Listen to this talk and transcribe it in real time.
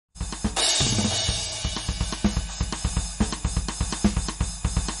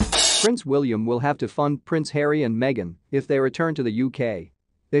Prince William will have to fund Prince Harry and Meghan if they return to the UK.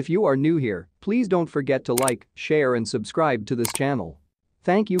 If you are new here, please don't forget to like, share and subscribe to this channel.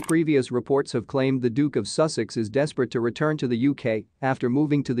 Thank you. Previous reports have claimed the Duke of Sussex is desperate to return to the UK after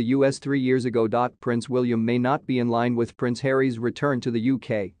moving to the US 3 years ago. Prince William may not be in line with Prince Harry's return to the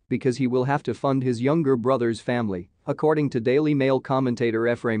UK because he will have to fund his younger brother's family, according to Daily Mail commentator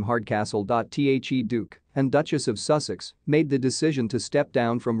Ephraim Hardcastle. The Duke and Duchess of Sussex made the decision to step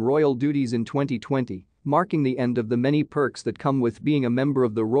down from royal duties in 2020, marking the end of the many perks that come with being a member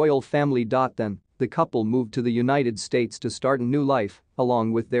of the royal family. Then, the couple moved to the United States to start a new life,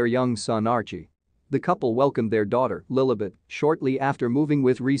 along with their young son Archie. The couple welcomed their daughter, Lilibet, shortly after moving.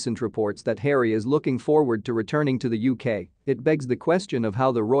 With recent reports that Harry is looking forward to returning to the UK, it begs the question of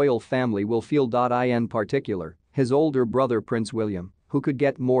how the royal family will feel. In particular, his older brother Prince William, who could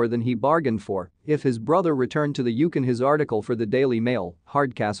get more than he bargained for if his brother returned to the UK. In his article for the Daily Mail,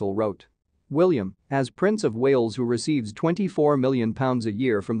 Hardcastle wrote, William, as Prince of Wales who receives £24 million a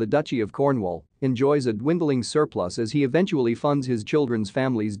year from the Duchy of Cornwall, enjoys a dwindling surplus as he eventually funds his children's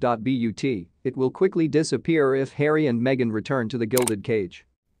families. But it will quickly disappear if Harry and Meghan return to the gilded cage.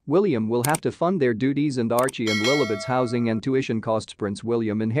 William will have to fund their duties and Archie and Lilibet's housing and tuition costs. Prince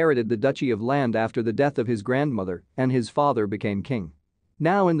William inherited the Duchy of Land after the death of his grandmother, and his father became king.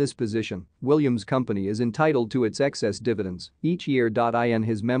 Now in this position, William's company is entitled to its excess dividends each year. In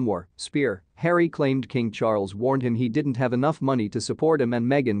his memoir, Spear, Harry claimed King Charles warned him he didn't have enough money to support him and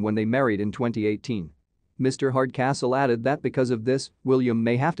Meghan when they married in 2018. Mr. Hardcastle added that because of this, William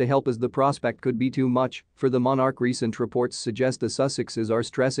may have to help as the prospect could be too much for the monarch. Recent reports suggest the Sussexes are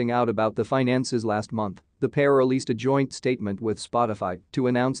stressing out about the finances. Last month, the pair released a joint statement with Spotify to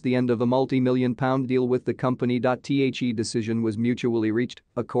announce the end of a multi-million-pound deal with the company. The decision was mutually reached,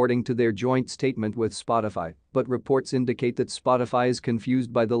 according to their joint statement with Spotify, but reports indicate that Spotify is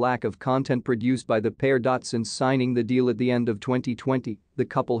confused by the lack of content produced by the pair. Since signing the deal at the end of 2020, the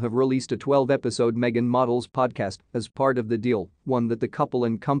couple have released a 12-episode Meghan Models podcast as part of the deal, one that the couple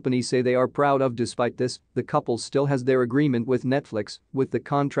and company say they are proud of. Despite this, the couple still has their agreement with Netflix, with the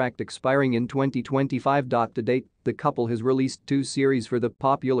contract expiring in 2025. To date, the couple has released 2 series for the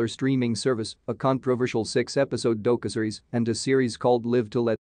popular streaming service, a controversial 6-episode docuseries and a series called Live to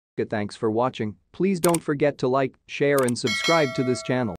Let. Thanks for watching. Please don't forget to like, share and subscribe to this channel.